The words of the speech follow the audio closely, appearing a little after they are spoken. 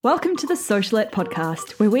Welcome to the Socialette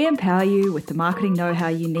podcast, where we empower you with the marketing know-how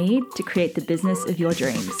you need to create the business of your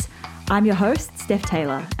dreams. I'm your host, Steph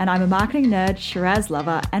Taylor, and I'm a marketing nerd, Shiraz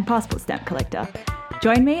lover, and passport stamp collector.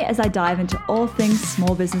 Join me as I dive into all things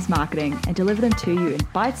small business marketing and deliver them to you in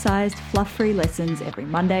bite-sized, fluff-free lessons every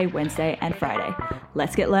Monday, Wednesday, and Friday.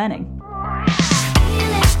 Let's get learning.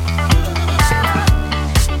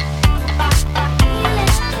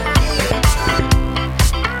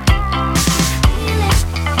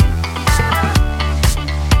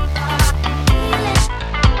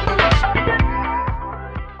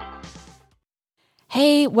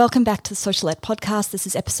 Hey, welcome back to the Socialette podcast. This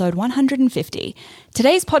is episode 150.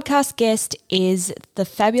 Today's podcast guest is the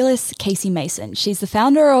fabulous Casey Mason. She's the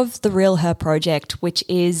founder of the Real Her Project, which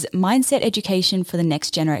is mindset education for the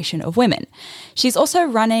next generation of women. She's also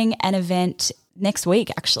running an event next week,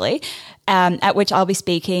 actually, at which I'll be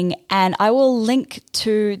speaking, and I will link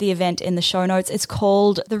to the event in the show notes. It's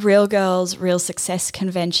called the Real Girls Real Success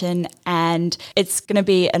Convention, and it's going to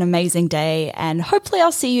be an amazing day, and hopefully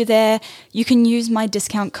I'll see you there. You can use my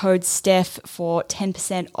discount code STEPH for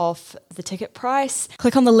 10% off the ticket price.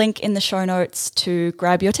 Click on the link in the show notes to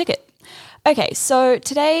grab your ticket. Okay, so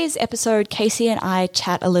today's episode, Casey and I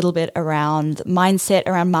chat a little bit around mindset,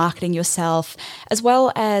 around marketing yourself, as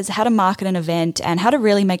well as how to market an event and how to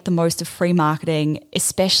really make the most of free marketing,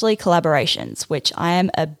 especially collaborations, which I am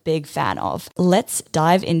a big fan of. Let's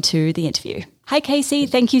dive into the interview. Hi, Casey.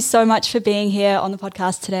 Thank you so much for being here on the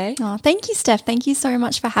podcast today. Oh, thank you, Steph. Thank you so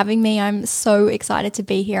much for having me. I'm so excited to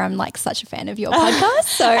be here. I'm like such a fan of your podcast.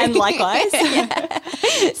 So. And likewise.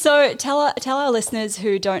 So tell our listeners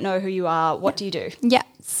who don't know who you are, what do you do? Yeah.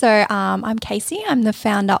 So I'm Casey. I'm the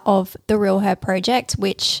founder of the Real Her Project,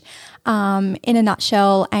 which in a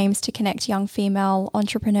nutshell aims to connect young female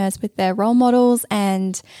entrepreneurs with their role models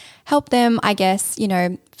and help them, I guess,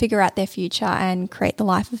 figure out their future and create the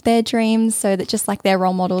life of their dreams, so that just like their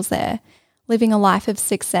role models, they're living a life of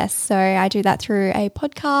success. So I do that through a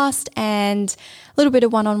podcast and a little bit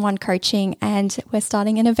of one-on-one coaching, and we're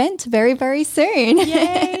starting an event very, very soon.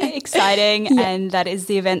 Yay, exciting. Yeah. And that is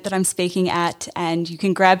the event that I'm speaking at, and you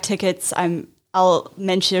can grab tickets. I'll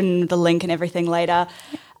mention the link and everything later.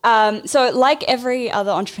 So like every other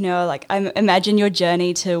entrepreneur, like I imagine your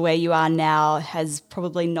journey to where you are now has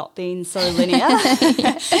probably not been so linear.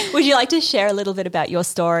 Would you like to share a little bit about your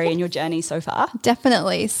story and your journey so far?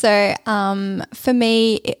 Definitely. So for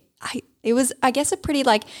me, it was, I guess, a pretty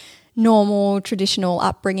like normal, traditional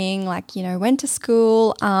upbringing, went to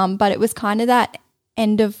school, but it was kind of that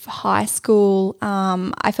end of high school.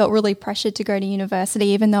 I felt really pressured to go to university,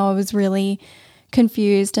 even though I was really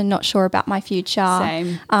confused and not sure about my future.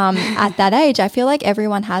 Same. At that age, I feel like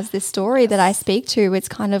everyone has this story that I speak to. It's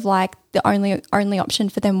kind of like the only option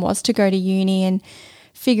for them was to go to uni and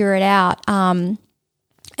figure it out. And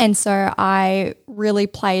so I really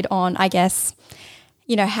played on, I guess,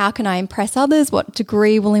 how can I impress others? What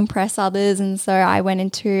degree will impress others? And so I went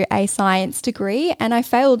into a science degree, and I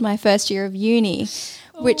failed my first year of uni,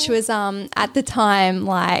 which was at the time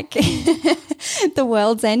like the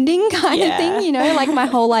world's ending kind of thing, like my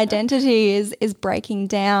whole identity is breaking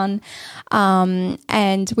down,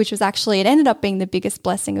 and which was actually, it ended up being the biggest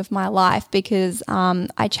blessing of my life, because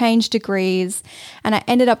I changed degrees and I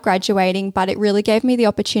ended up graduating, but it really gave me the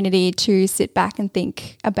opportunity to sit back and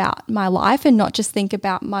think about my life and not just think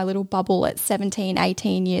about my little bubble at 17,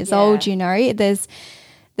 18 years old. There's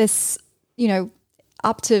this,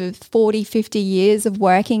 up to 40, 50 years of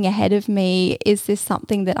working ahead of me. Is this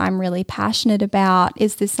something that I'm really passionate about?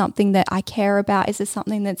 Is this something that I care about? Is this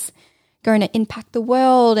something that's going to impact the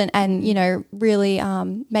world and really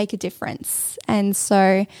make a difference? And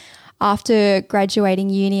so after graduating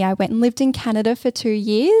uni, I went and lived in Canada for 2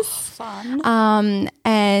 years. Fun.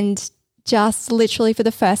 And just literally for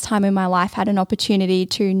the first time in my life had an opportunity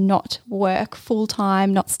to not work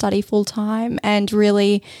full-time, not study full-time, and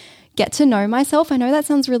really get to know myself. I know that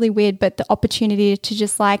sounds really weird, but the opportunity to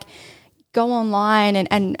just like go online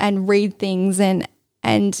and read things and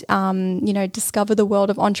discover the world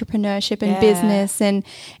of entrepreneurship and business. And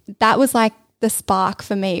that was like the spark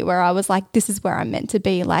for me, where I was like, this is where I'm meant to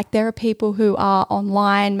be. Like, there are people who are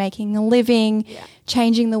online making a living,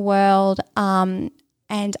 changing the world.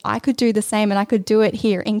 And I could do the same, and I could do it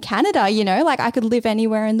here in Canada, like I could live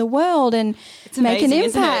anywhere in the world and make an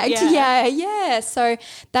impact. Yeah. So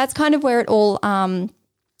that's kind of where it all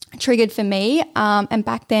triggered for me. And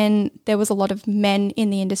back then there was a lot of men in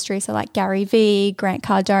the industry. So like Gary Vee, Grant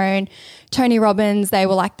Cardone, Tony Robbins, they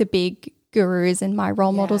were like the big gurus and my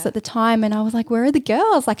role models at the time. And I was like, where are the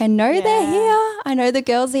girls? Like, I know they're here. I know the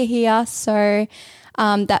girls are here. So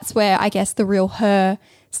that's where I guess the Real Her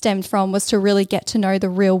stemmed from was to really get to know the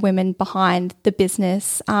real women behind the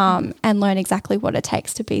business and learn exactly what it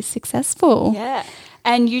takes to be successful. Yeah.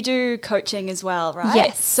 And you do coaching as well, right?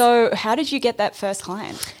 Yes. So how did you get that first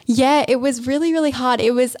client? Yeah, it was really, really hard.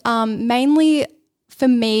 It was mainly for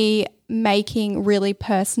me making really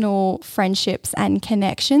personal friendships and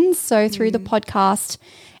connections. So through the podcast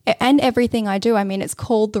and everything I do, I mean, it's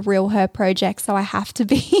called the Real Her Project, so I have to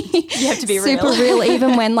be You have to be super real. real,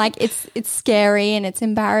 even when like it's scary and it's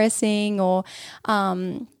embarrassing or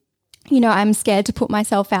I'm scared to put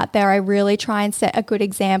myself out there. I really try and set a good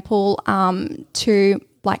example to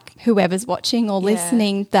like whoever's watching or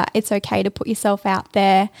listening that it's okay to put yourself out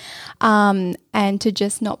there and to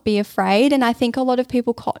just not be afraid. And I think a lot of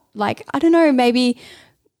people maybe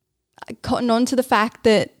cotton on to the fact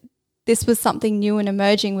that this was something new and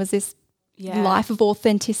emerging, was this life of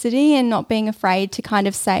authenticity and not being afraid to kind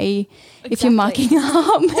of say if you're mucking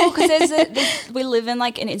up. Well, because we live in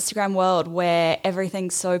like an Instagram world where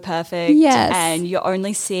everything's so perfect and you're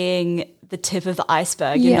only seeing the tip of the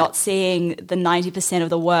iceberg. You're not seeing the 90% of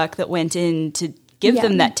the work that went in to give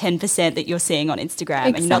them that 10% that you're seeing on Instagram.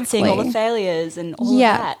 And you're not seeing all the failures and all of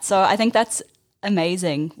that. So I think that's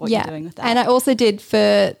amazing what you're doing with that. And I also did,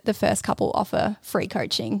 for the first couple, offer free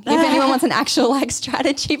coaching. If anyone wants an actual like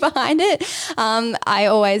strategy behind it, I'm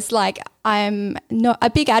not a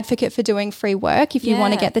big advocate for doing free work. If you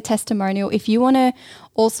want to get the testimonial, if you want to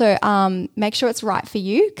also make sure it's right for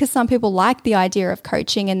you, because some people like the idea of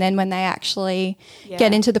coaching and then when they actually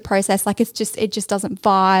get into the process, like it just doesn't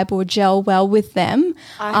vibe or gel well with them.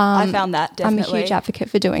 I found that definitely. I'm a huge advocate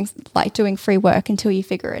for doing free work until you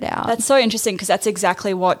figure it out. That's so interesting because that's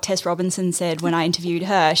exactly what Tess Robinson said when I interviewed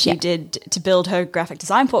her. She did, to build her graphic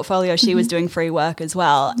design portfolio, she was doing free work as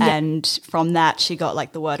well. And from that she got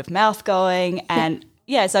like the word of mouth going and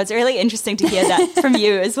so it's really interesting to hear that from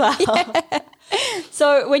you as well.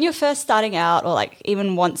 So when you're first starting out, or like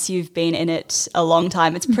even once you've been in it a long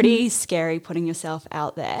time, it's pretty scary putting yourself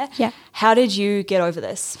out there. Yeah. How did you get over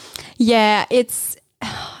this? Yeah, it's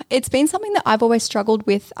been something that I've always struggled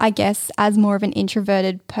with, I guess, as more of an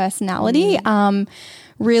introverted personality.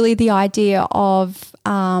 Really the idea of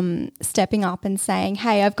stepping up and saying,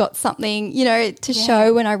 hey, I've got something, to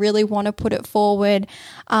show when I really want to put it forward.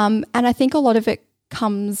 And I think a lot of it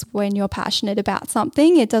comes when you're passionate about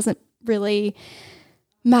something. It doesn't really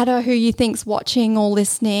matter who you think's watching or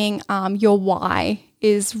listening. Your why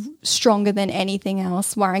is stronger than anything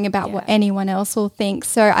else, worrying about what anyone else will think.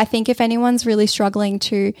 So I think if anyone's really struggling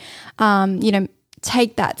to,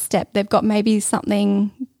 take that step, they've got maybe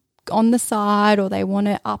something on the side or they want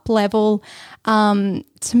to up level. To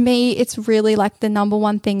me, it's really like the number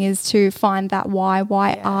one thing is to find that why.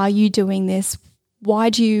 Why are you doing this? Why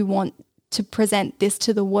do you want to present this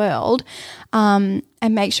to the world? And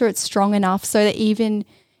make sure it's strong enough so that even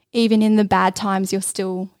in the bad times, you're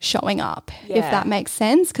still showing up, if that makes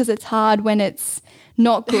sense, because it's hard when it's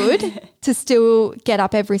not good to still get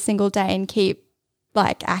up every single day and keep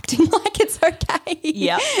like acting like it's okay.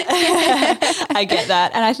 Yeah, I get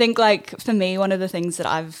that. And I think like for me, one of the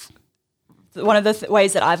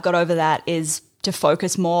ways that I've got over that is to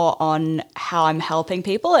focus more on how I'm helping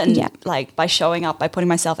people and like by showing up, by putting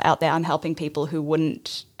myself out there, I'm helping people who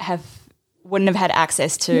wouldn't have had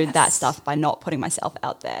access to that stuff by not putting myself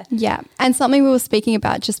out there. Yeah. And something we were speaking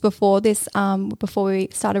about just before this, before we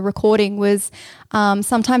started recording was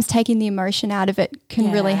sometimes taking the emotion out of it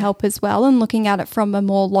can really help as well, and looking at it from a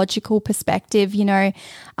more logical perspective.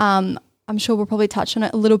 I'm sure we'll probably touch on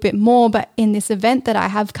it a little bit more, but in this event that I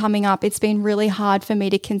have coming up, it's been really hard for me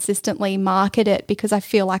to consistently market it because I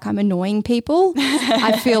feel like I'm annoying people.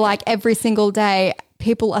 I feel like every single day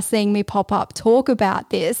people are seeing me pop up, talk about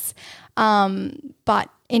this. But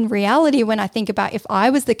in reality, when I think about if I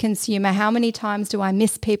was the consumer, how many times do I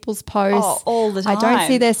miss people's posts? Oh, all the time. I don't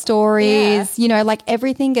see their stories. Like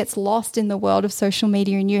everything gets lost in the world of social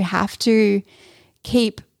media, and you have to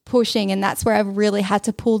keep pushing. And that's where I've really had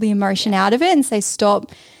to pull the emotion out of it and say,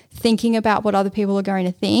 stop thinking about what other people are going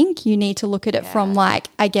to think. You need to look at it from like,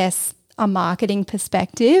 I guess, a marketing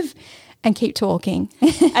perspective and keep talking.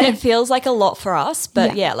 And it feels like a lot for us,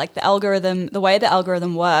 but like the way the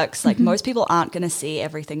algorithm works, like most people aren't going to see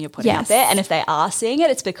everything you're putting out there. And if they are seeing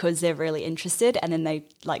it, it's because they're really interested and then they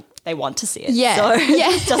want to see it. Yeah. So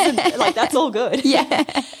it doesn't, like, that's all good.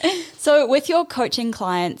 Yeah. So with your coaching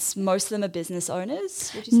clients, most of them are business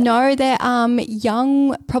owners, would you say? No, they're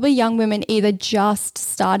probably young women either just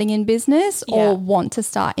starting in business or want to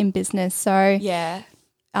start in business. So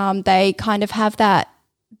they kind of have that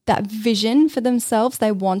vision for themselves.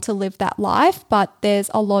 They want to live that life, but there's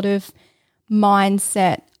a lot of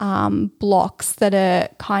mindset blocks that are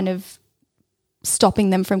kind of stopping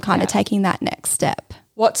them from kind of taking that next step.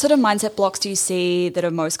 What sort of mindset blocks do you see that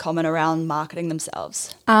are most common around marketing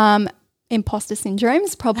themselves? Imposter syndrome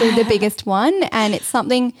is probably the biggest one, and it's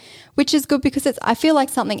something which is good because I feel like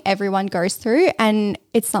something everyone goes through, and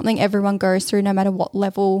it's something everyone goes through no matter what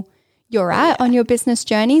level you're at on your business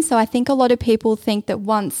journey. So I think a lot of people think that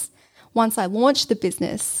once I launch the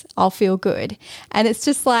business, I'll feel good. And it's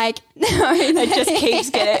just like, no. It just keeps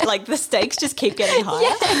getting, like the stakes just keep getting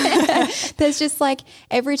higher. Yeah. There's just like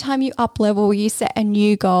every time you up level, you set a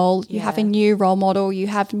new goal, you have a new role model, you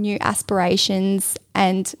have new aspirations.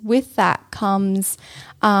 And with that comes,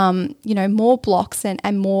 more blocks and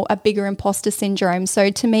a bigger imposter syndrome. So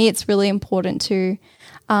to me, it's really important to,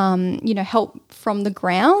 help from the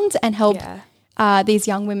ground and help these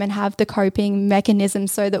young women have the coping mechanism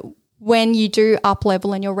so that when you do up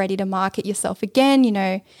level and you're ready to market yourself again,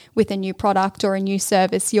 with a new product or a new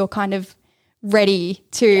service, you're kind of ready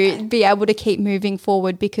to be able to keep moving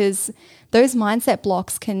forward, because those mindset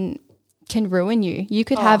blocks can ruin you. You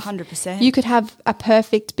could have 100%. You could have a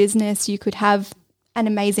perfect business, you could have an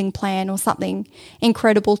amazing plan or something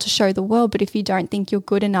incredible to show the world, but if you don't think you're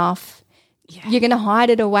good enough, you're going to hide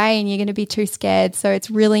it away and you're going to be too scared. So it's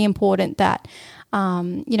really important that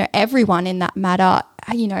everyone in that matter,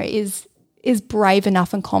 is brave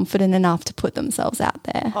enough and confident enough to put themselves out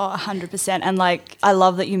there. Oh, 100%. And like, I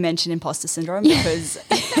love that you mentioned imposter syndrome because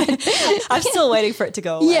I'm still waiting for it to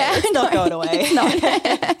go away. Yeah, it's not going away. It's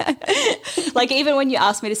not. Like, even when you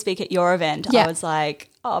asked me to speak at your event, I was like,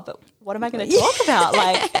 oh, but what am I going to talk about?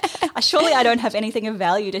 Like, surely I don't have anything of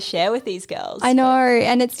value to share with these girls. I know.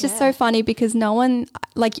 And it's just so funny because no one,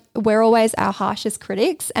 like, we're always our harshest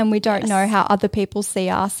critics and we don't know how other people see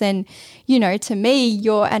us. And, to me,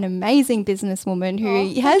 you're an amazing businesswoman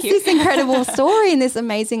who has this incredible story and this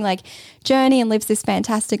amazing, like, journey and lives this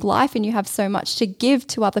fantastic life, and you have so much to give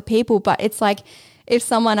to other people. But it's like, if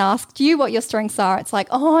someone asked you what your strengths are, it's like,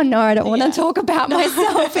 oh no, I don't want to talk about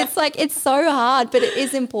myself. It's like, it's so hard, but it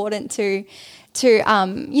is important to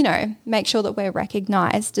make sure that we're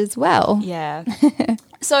recognized as well. Yeah.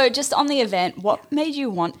 So just on the event, what made you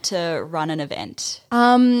want to run an event?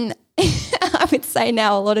 I would say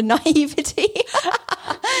now a lot of naivety.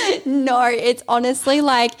 No, it's honestly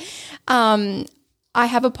like, I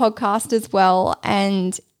have a podcast as well,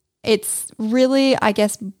 and it's really, I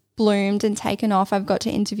guess, bloomed and taken off. I've got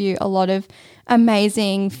to interview a lot of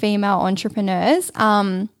amazing female entrepreneurs.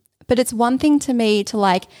 But it's one thing to me to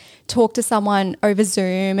like talk to someone over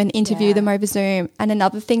Zoom and interview them over Zoom, and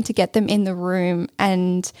another thing to get them in the room.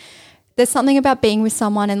 And there's something about being with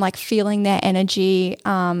someone and like feeling their energy.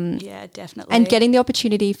 Definitely. And getting the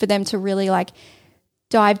opportunity for them to really like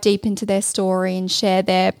dive deep into their story and share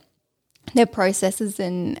their processes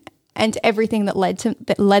and everything that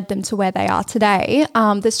led them to where they are today.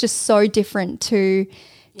 That's just so different to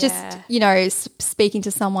just, speaking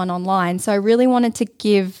to someone online. So I really wanted to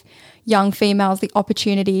give young females the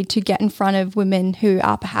opportunity to get in front of women who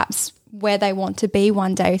are perhaps where they want to be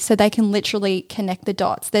one day, so they can literally connect the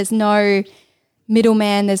dots. There's no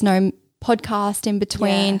middleman, there's no podcast in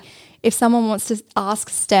between. Yeah. If someone wants to ask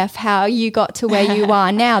Steph how you got to where you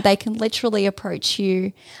are now, they can literally approach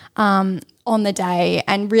you on the day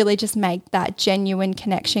and really just make that genuine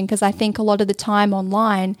connection, because I think a lot of the time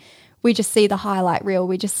online we just see the highlight reel.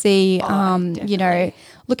 We just see,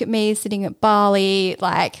 look at me sitting at Bali,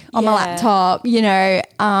 like on my laptop,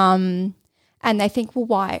 and they think, well,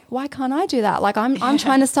 why can't I do that? Like I'm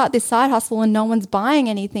trying to start this side hustle and no one's buying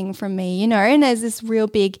anything from me, and there's this real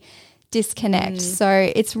big disconnect.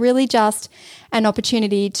 So it's really just an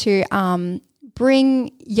opportunity to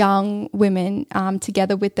bring young women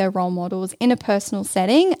together with their role models in a personal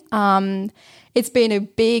setting. It's been a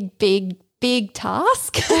big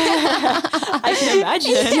task. I can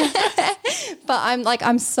imagine. But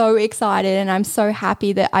I'm so excited and I'm so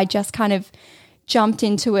happy that I just kind of jumped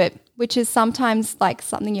into it, which is sometimes like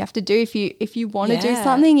something you have to do if you want to do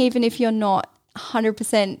something, even if you're not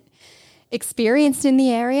 100% experienced in the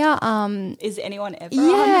area. Is anyone ever?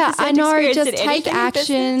 Yeah, I know. Just take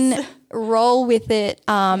action, roll with it,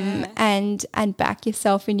 and back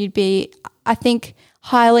yourself, and you'd be, I think,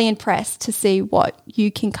 highly impressed to see what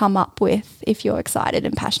you can come up with if you're excited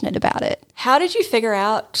and passionate about it. How did you figure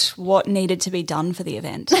out what needed to be done for the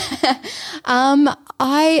event?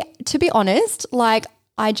 To be honest, like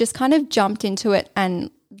I just kind of jumped into it and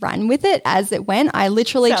ran with it as it went. I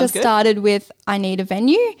literally started with, I need a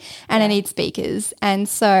venue and I need speakers. And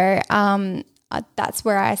so that's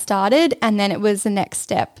where I started. And then it was the next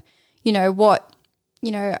step, what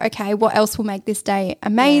else will make this day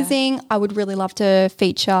amazing? I would really love to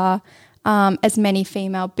feature as many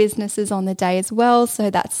female businesses on the day as well. So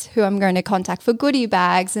that's who I'm going to contact for goodie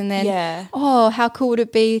bags. And then, how cool would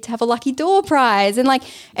it be to have a lucky door prize? And like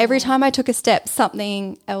every time I took a step,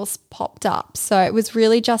 something else popped up. So it was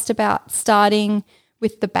really just about starting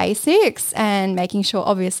with the basics and making sure,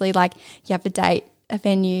 obviously, like you have a date, a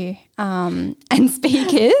venue, and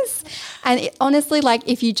speakers. And honestly, like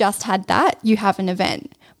if you just had that, you have an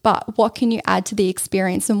event. But what can you add to the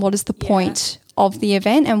experience, and what is the point of the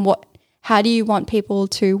event, and how do you want people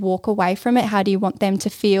to walk away from it? How do you want them to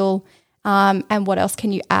feel, and what else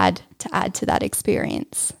can you add to that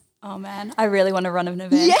experience? Oh man, I really want to run an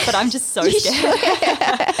event, but I'm just so scared.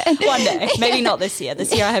 One day, maybe not this year.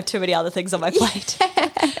 This year I have too many other things on my plate.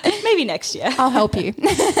 Maybe next year. I'll help you.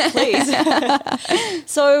 Please.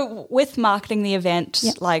 So with marketing the event,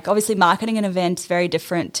 like obviously marketing an event is very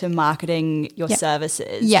different to marketing your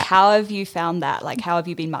services. Yeah. How have you found that? Like how have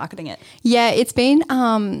you been marketing it? Yeah, it's been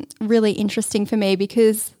really interesting for me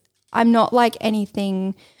because I'm not like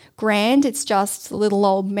anything grand. It's just little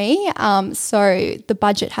old me. So the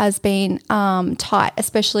budget has been tight,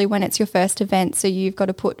 especially when it's your first event. So you've got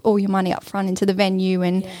to put all your money up front into the venue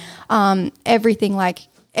and everything, like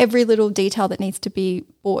every little detail that needs to be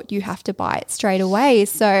bought, you have to buy it straight away.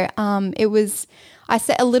 So I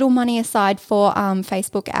set a little money aside for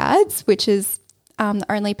Facebook ads, which is the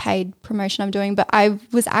only paid promotion I'm doing, but I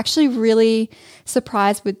was actually really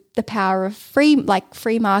surprised with the power of free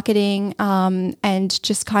marketing and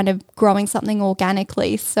just kind of growing something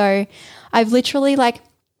organically. So I've literally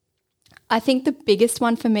I think the biggest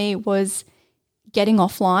one for me was getting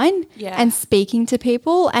offline and speaking to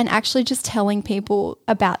people and actually just telling people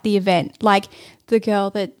about the event. Like the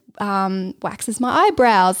girl that waxes my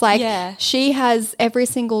eyebrows, she has every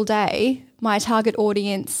single day my target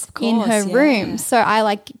audience in her room. So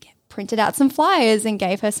I printed out some flyers and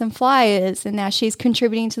gave her some flyers, and now she's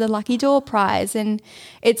contributing to the Lucky Door Prize. And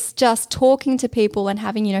it's just talking to people and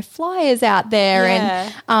having, flyers out there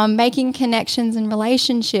and making connections and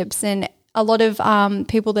relationships. And a lot of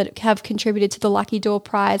people that have contributed to the Lucky Door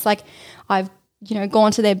Prize, I've,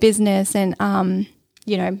 gone to their business and,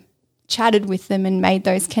 chatted with them and made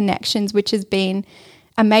those connections, which has been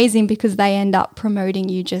amazing because they end up promoting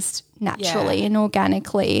you just naturally and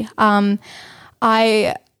organically.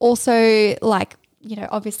 I also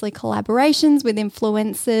obviously collaborations with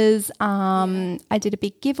influencers. I did a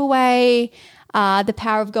big giveaway. The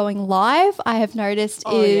power of going live, I have noticed,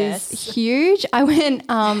 is huge. I went,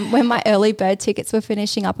 when my early bird tickets were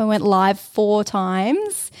finishing up, I went live 4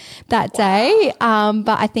 times that day.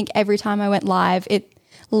 But I think every time I went live, it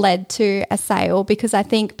led to a sale because I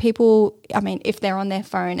think people, if they're on their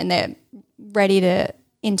phone and they're ready to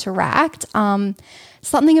interact,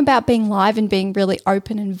 something about being live and being really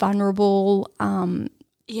open and vulnerable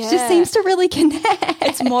just seems to really connect.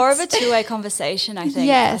 It's more of a two-way conversation, I think.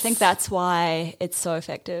 Yes. I think that's why it's so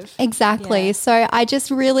effective. Exactly. Yeah. So I just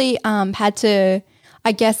really had to,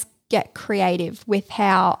 I guess, get creative with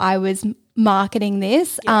how I was marketing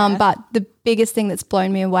this. But the biggest thing that's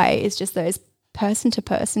blown me away is just those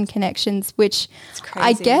person-to-person connections, which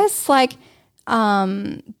I guess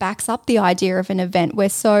backs up the idea of an event. We're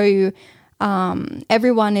so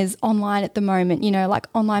everyone is online at the moment,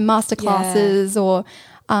 online masterclasses or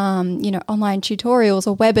online tutorials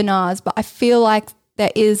or webinars, but I feel like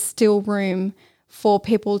there is still room for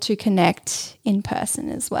people to connect in person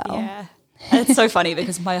as well. Yeah. And it's so funny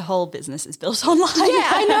because my whole business is built online. Yeah,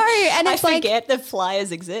 I know. And it's I forget that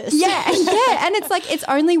flyers exist. Yeah. And it's it's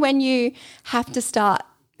only when you have to start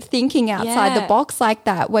thinking outside the box like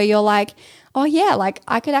that where you're like, oh yeah,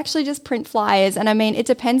 I could actually just print flyers. And it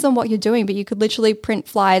depends on what you're doing, but you could literally print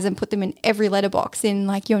flyers and put them in every letterbox in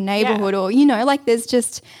your neighborhood or, there's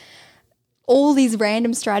just all these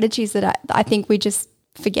random strategies that I think we just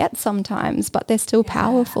forget sometimes, but they're still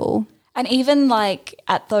powerful. And even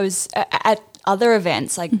at those, at other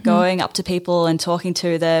events, going up to people and talking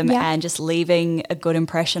to them and just leaving a good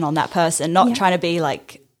impression on that person, not trying to be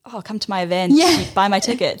oh, come to my event, buy my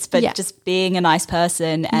tickets, but just being a nice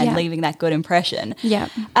person and leaving that good impression. Yeah.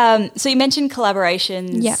 So you mentioned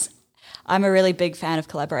collaborations. Yeah. I'm a really big fan of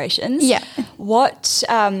collaborations. Yeah. What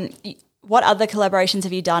other collaborations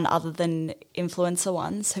have you done other than influencer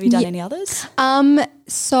ones? Have you done any others?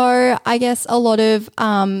 So I guess a lot of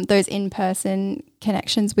those in-person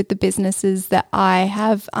connections with the businesses that I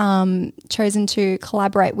have chosen to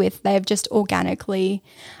collaborate with, they have just organically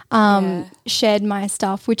shared my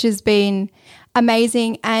stuff, which has been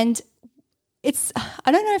amazing. And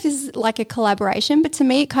I don't know if this is a collaboration, but to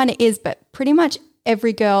me it kind of is, but pretty much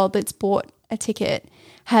every girl that's bought a ticket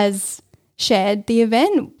has shared the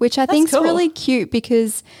event, which I think is really cute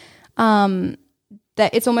because that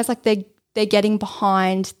it's almost like they're they're getting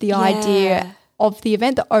behind the idea of the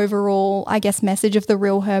event, the overall, I guess, message of the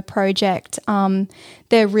Real Her project.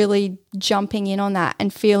 They're really jumping in on that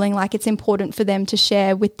and feeling like it's important for them to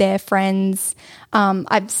share with their friends.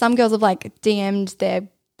 Some girls have like DM'd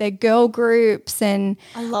their girl groups, and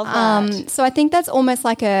I love that. So I think that's almost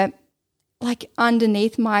like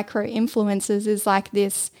underneath micro influencers is like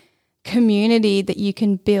this community that you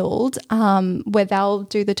can build where they'll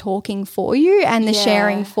do the talking for you and the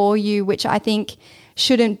sharing for you, which I think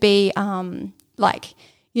shouldn't be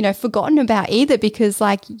forgotten about either, because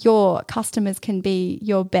like your customers can be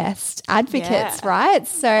your best advocates, right?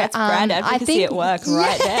 So that's brand advocacy at work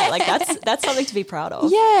right there. Like that's something to be proud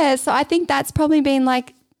of. Yeah. So I think that's probably been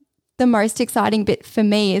like the most exciting bit for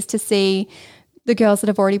me, is to see the girls that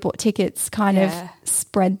have already bought tickets kind of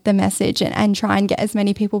spread the message and try and get as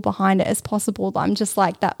many people behind it as possible. I'm just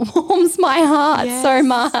like, that warms my heart so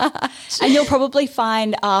much. And you'll probably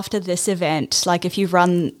find after this event, like if you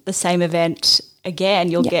run the same event again,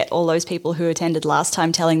 you'll get all those people who attended last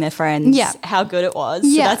time telling their friends how good it was.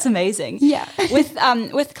 So that's amazing. Yeah. With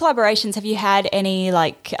collaborations, have you had any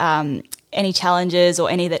any challenges or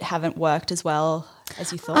any that haven't worked as well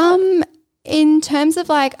as you thought? In terms of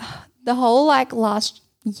like the whole like last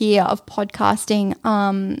year of podcasting,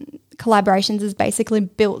 collaborations has basically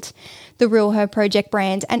built the Real Her project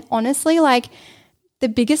brand. And honestly, like the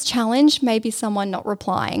biggest challenge may be someone not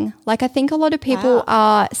replying. Like I think a lot of people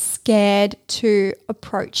are scared to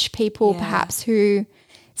approach people perhaps who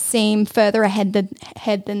seem further ahead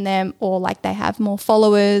than them, or like they have more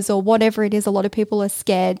followers or whatever it is. A lot of people are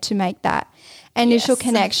scared to make that initial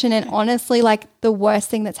connection. And honestly, like the worst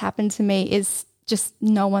thing that's happened to me is just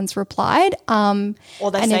no one's replied.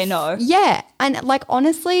 Or they say no. Yeah. And like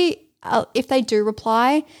honestly, if they do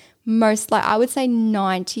reply, I would say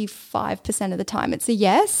 95% of the time it's a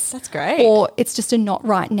yes. That's great. Or it's just a not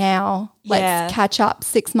right now. Let's catch up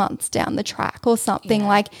 6 months down the track or something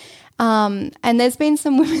like. And there's been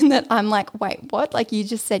some women that I'm like, wait, what? Like you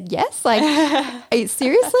just said yes? Like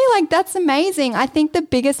seriously? Like that's amazing. I think the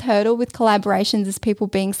biggest hurdle with collaborations is people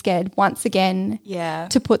being scared once again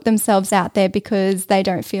to put themselves out there because they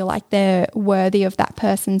don't feel like they're worthy of that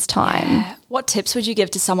person's time. Yeah. What tips would you give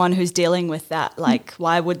to someone who's dealing with that? Like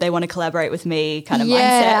why would they want to collaborate with me kind of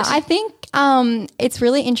mindset? I think it's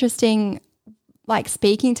really interesting like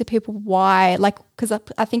speaking to people why, like, because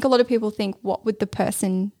I think a lot of people think, what would the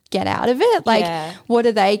person get out of it? Like, what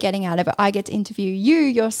are they getting out of it? I get to interview you.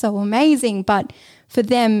 You're so amazing. But for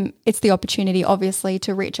them, it's the opportunity, obviously,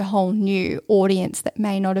 to reach a whole new audience that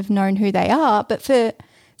may not have known who they are. But for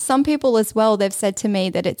some people as well, they've said to me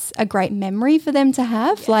that it's a great memory for them to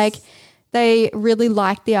have. Yes. Like, they really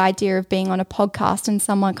like the idea of being on a podcast and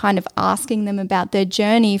someone kind of asking them about their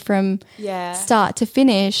journey from start to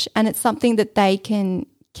finish. And it's something that they can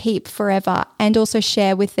keep forever and also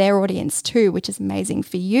share with their audience too, which is amazing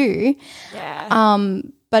for you. Yeah.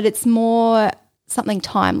 But it's more something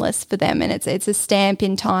timeless for them, and it's a stamp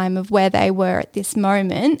in time of where they were at this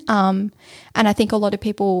moment. And I think a lot of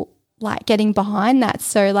people like getting behind that.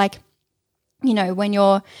 So like, you know, when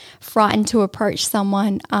you're frightened to approach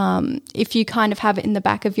someone, if you kind of have it in the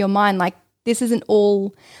back of your mind, like this isn't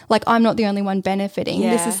all, like I'm not the only one benefiting.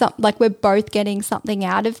 This is something like we're both getting something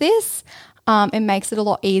out of this. It makes it a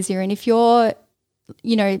lot easier. And if you're,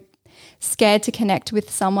 you know, scared to connect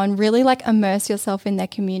with someone, really like immerse yourself in their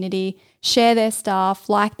community, share their stuff,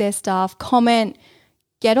 like their stuff, comment,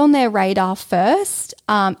 get on their radar first,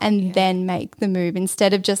 and then make the move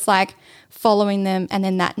instead of just like following them and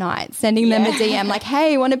then that night sending them a DM like,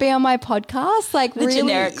 hey, want to be on my podcast? Like the really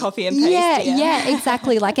generic copy and paste. Yeah,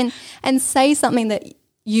 exactly. Like and say something that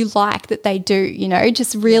you like that they do, you know,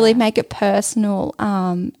 just really make it personal.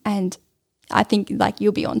 And I think like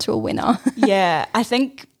you'll be onto a winner. Yeah, I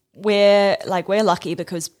think we're lucky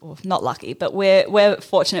because, well, not lucky, but we're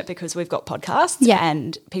fortunate because we've got podcasts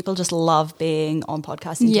and people just love being on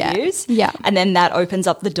podcast interviews. Yeah. And then that opens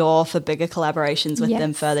up the door for bigger collaborations with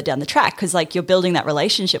them further down the track because like you're building that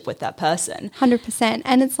relationship with that person. 100%.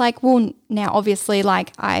 And it's like, well, now obviously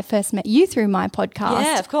like I first met you through my podcast.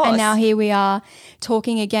 Yeah, of course. And now here we are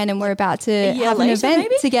talking again and we're about to have an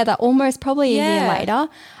event together almost probably a year later.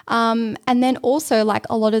 And then also like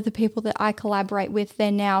a lot of the people that I collaborate with,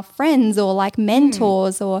 they're now friends or like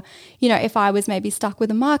mentors or, you know, if I was maybe stuck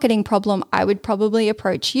with a marketing problem, I would probably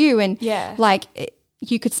approach you and like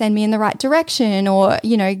you could send me in the right direction or,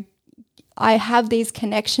 you know, I have these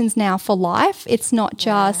connections now for life. It's not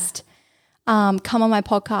just come on my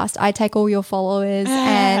podcast, I take all your followers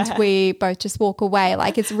and we both just walk away.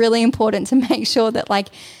 Like it's really important to make sure that like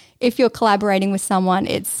if you're collaborating with someone,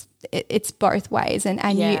 it's it's both ways, and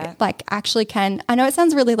Yeah. you like actually can, I know it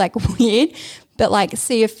sounds really like weird, but like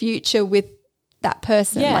see a future with that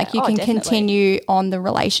person. Yeah. Like you Oh, can definitely. continue on the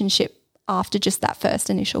relationship after just that first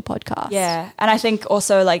initial podcast. Yeah. And I think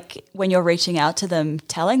also like when you're reaching out to them,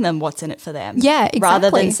 telling them what's in it for them. Yeah, Rather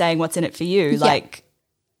exactly. than saying what's in it for you. Like,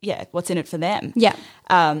 yeah, what's in it for them. Yeah.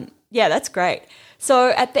 Yeah, that's great.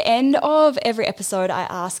 So at the end of every episode, I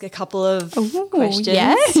ask a couple of questions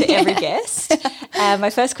yeah. to every guest. My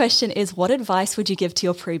first question is, what advice would you give to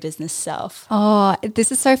your pre-business self? Oh, this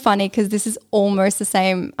is so funny because this is almost the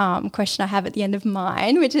same question I have at the end of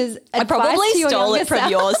mine, which is I probably advice to your stole younger it from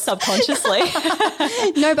self. yours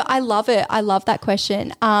subconsciously. No, but I love it. I love that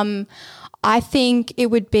question. I think it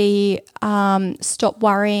would be stop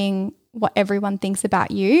worrying what everyone thinks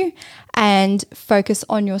about you and focus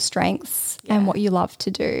on your strengths and what you love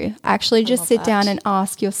to do. Actually just sit down and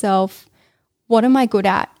ask yourself, what am I good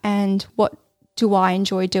at and what do I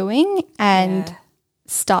enjoy doing? And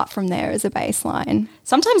start from there as a baseline.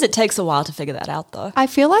 Sometimes it takes a while to figure that out though. I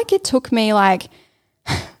feel like it took me like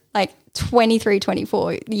 23,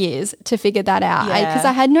 24 years to figure that out because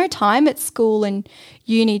I had no time at school and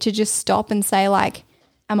uni to just stop and say like,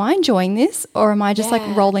 am I enjoying this or am I just like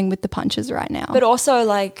rolling with the punches right now? But also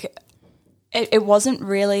like it wasn't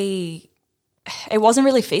really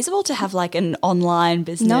feasible to have like an online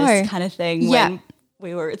business kind of thing when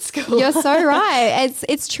we were at school. You're so right.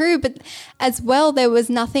 It's true. But as well, there was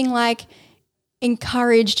nothing like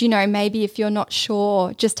encouraged, maybe if you're not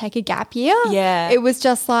sure, just take a gap year. Yeah. It was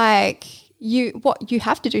just like, you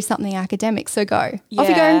have to do something academic, so go. Off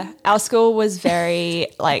you go. Our school was very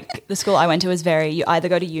like the school I went to was very you either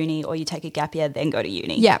go to uni or you take a gap year then go to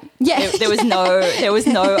uni. Yeah. Yeah. There was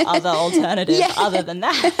no other alternative other than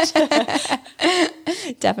that.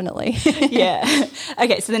 Definitely. Yeah.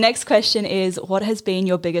 Okay, so the next question is, what has been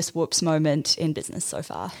your biggest whoops moment in business so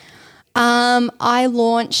far? I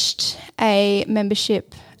launched a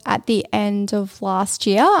membership at the end of last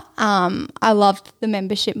year. I loved the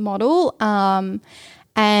membership model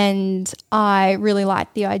and I really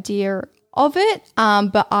liked the idea of it,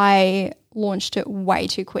 but I launched it way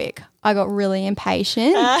too quick. I got really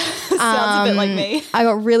impatient. Sounds a bit like me. I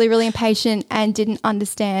got really, really impatient and didn't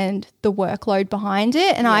understand the workload behind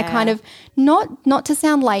it. And I kind of, not to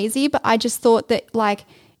sound lazy, but I just thought that like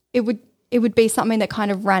it would be something that kind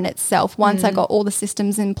of ran itself. Once I got all the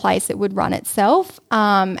systems in place, it would run itself.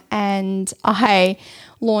 And I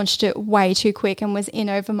launched it way too quick and was in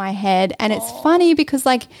over my head. And it's funny because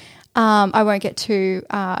like, I won't get too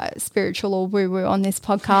spiritual or woo-woo on this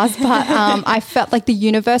podcast, but I felt like the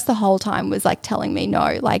universe the whole time was like telling me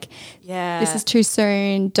no, like this is too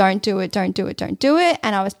soon, don't do it.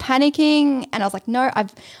 And I was panicking and I was like, no,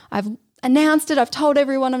 I've announced it, I've told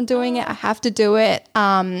everyone I'm doing it, I have to do it.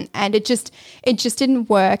 And it just didn't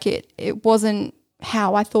work. It wasn't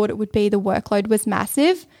how I thought it would be. The workload was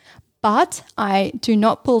massive. But I do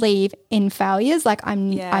not believe in failures. Like I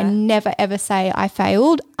never ever say I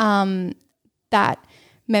failed. That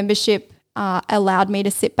membership allowed me to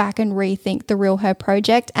sit back and rethink the Real Her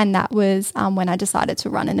project, and that was when I decided to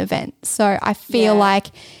run an event. So I feel like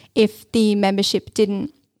if the membership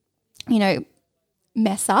didn't,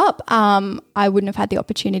 mess up, I wouldn't have had the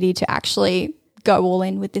opportunity to actually go all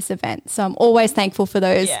in with this event. So I'm always thankful for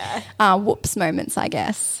those whoops moments, I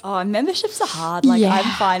guess. Oh, memberships are hard. Like I'm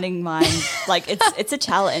finding mine, like it's a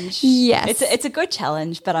challenge. Yes. It's a good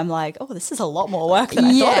challenge, but I'm like, oh, this is a lot more work than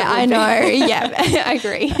I thought it would I know. Yeah, I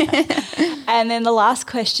agree. And then the last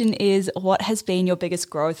question is, what has been your biggest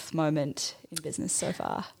growth moment in business so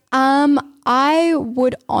far? I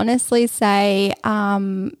would honestly say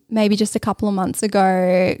maybe just a couple of months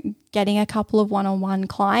ago, getting a couple of one-on-one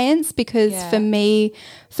clients, because for me,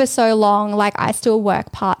 for so long, like I still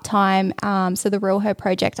work part-time. So the Real Her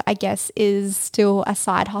project, I guess, is still a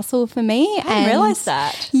side hustle for me. I didn't realize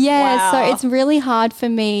that. Yeah, so it's really hard for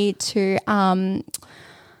me to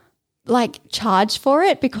charge for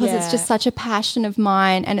it because it's just such a passion of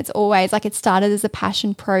mine, and it's always like it started as a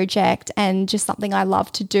passion project and just something I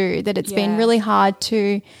love to do, that it's been really hard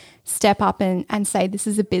to step up and say this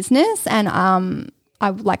is a business, and I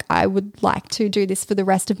would like to do this for the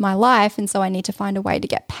rest of my life, and so I need to find a way to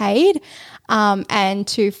get paid, and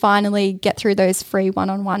to finally get through those free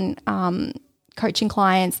one-on-one coaching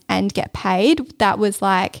clients and get paid. That was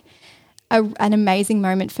like an amazing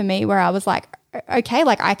moment for me where I was like, okay,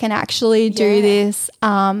 like I can actually do this.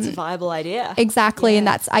 It's a viable idea. Exactly. And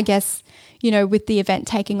that's, I guess, with the event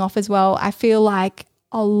taking off as well, I feel like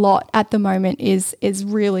a lot at the moment is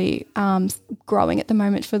really growing at the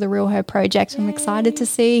moment for the Real Her project. I'm excited to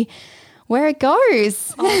see where it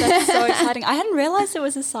goes. Oh, that's so exciting. I hadn't realized it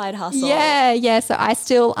was a side hustle. Yeah. So I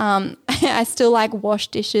still I still like wash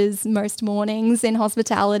dishes most mornings in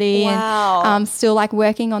hospitality. Wow. And still like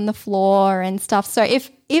working on the floor and stuff. So if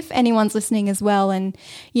anyone's listening as well and,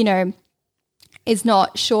 you know, is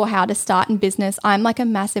not sure how to start in business, I'm like a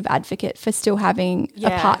massive advocate for still having a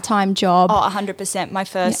part-time job. Oh, 100%. My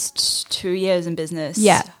first 2 years in business.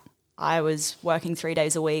 Yeah. I was working 3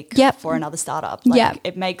 days a week for another startup.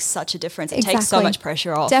 It makes such a difference. It takes so much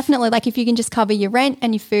pressure off. Definitely. Like if you can just cover your rent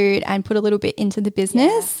and your food and put a little bit into the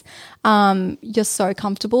business, you're so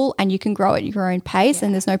comfortable and you can grow at your own pace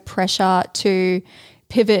and there's no pressure to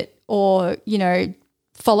pivot or, you know,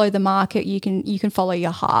 follow the market. You can follow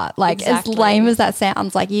your heart. Like as lame as that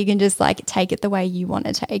sounds, like you can just like take it the way you want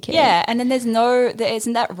to take it. Yeah. And then there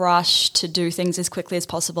isn't that rush to do things as quickly as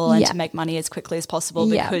possible and to make money as quickly as possible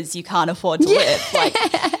because you can't afford to live. Like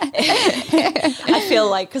I feel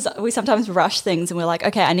like, because we sometimes rush things and we're like,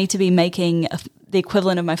 okay, I need to be making the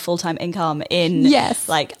equivalent of my full-time income in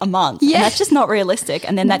like a month. And that's just not realistic.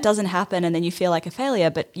 And then that doesn't happen and then you feel like a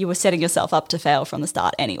failure, but you were setting yourself up to fail from the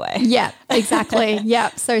start anyway. Yeah, exactly. Yeah.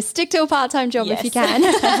 So stick to a part-time job if you can.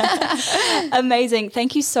 Amazing.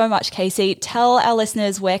 Thank you so much, Casey. Tell our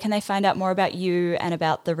listeners, where can they find out more about you and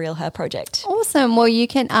about the Real Her Project? Awesome. Well, you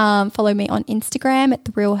can follow me on Instagram at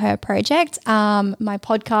The Real Her Project. My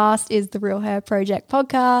podcast is The Real Her Project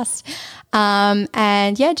Podcast.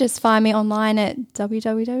 And just find me online at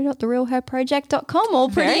www.therealherproject.com. All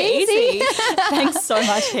pretty Very easy. Thanks so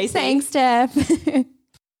much, Casey. Thanks, Steph.